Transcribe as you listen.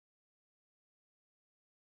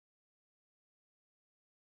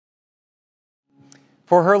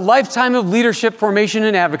For her lifetime of leadership, formation,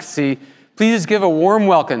 and advocacy, please give a warm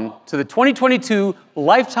welcome to the 2022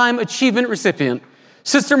 Lifetime Achievement recipient,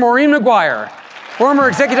 Sister Maureen McGuire, former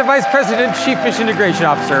Executive Vice President, Chief Mission Integration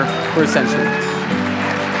Officer for Ascension.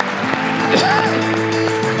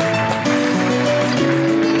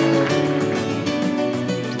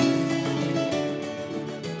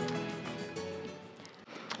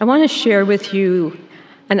 I want to share with you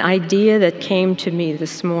an idea that came to me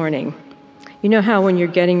this morning. You know how when you're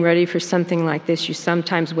getting ready for something like this, you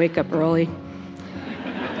sometimes wake up early?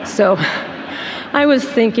 So I was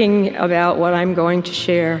thinking about what I'm going to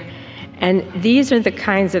share, and these are the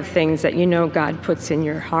kinds of things that you know God puts in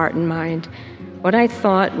your heart and mind. What I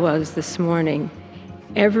thought was this morning,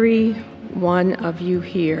 every one of you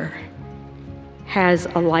here has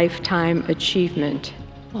a lifetime achievement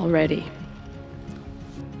already.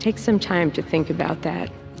 Take some time to think about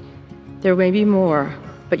that. There may be more,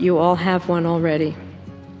 but you all have one already.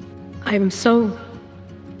 I'm so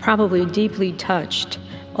probably deeply touched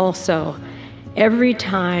also every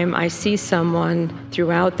time I see someone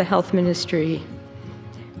throughout the health ministry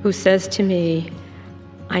who says to me,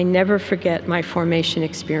 I never forget my formation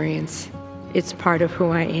experience. It's part of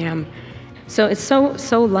who I am. So it's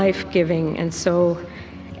so life-giving and so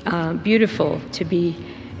beautiful to be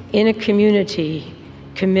in a community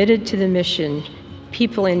committed to the mission,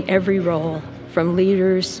 people in every role, from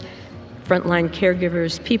leaders, frontline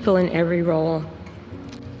caregivers, people in every role.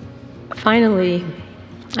 Finally,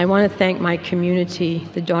 I want to thank my community,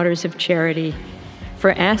 the Daughters of Charity,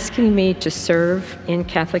 for asking me to serve in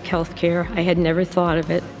Catholic healthcare. I had never thought of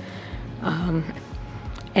it.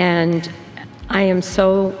 And I am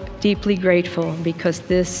so deeply grateful because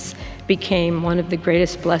this became one of the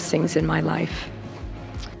greatest blessings in my life.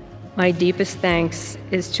 My deepest thanks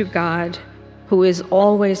is to God, who is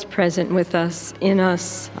always present with us, in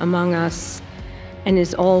us, among us, and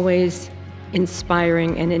is always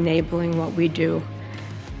inspiring and enabling what we do.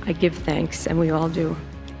 I give thanks, and we all do.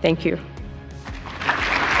 Thank you.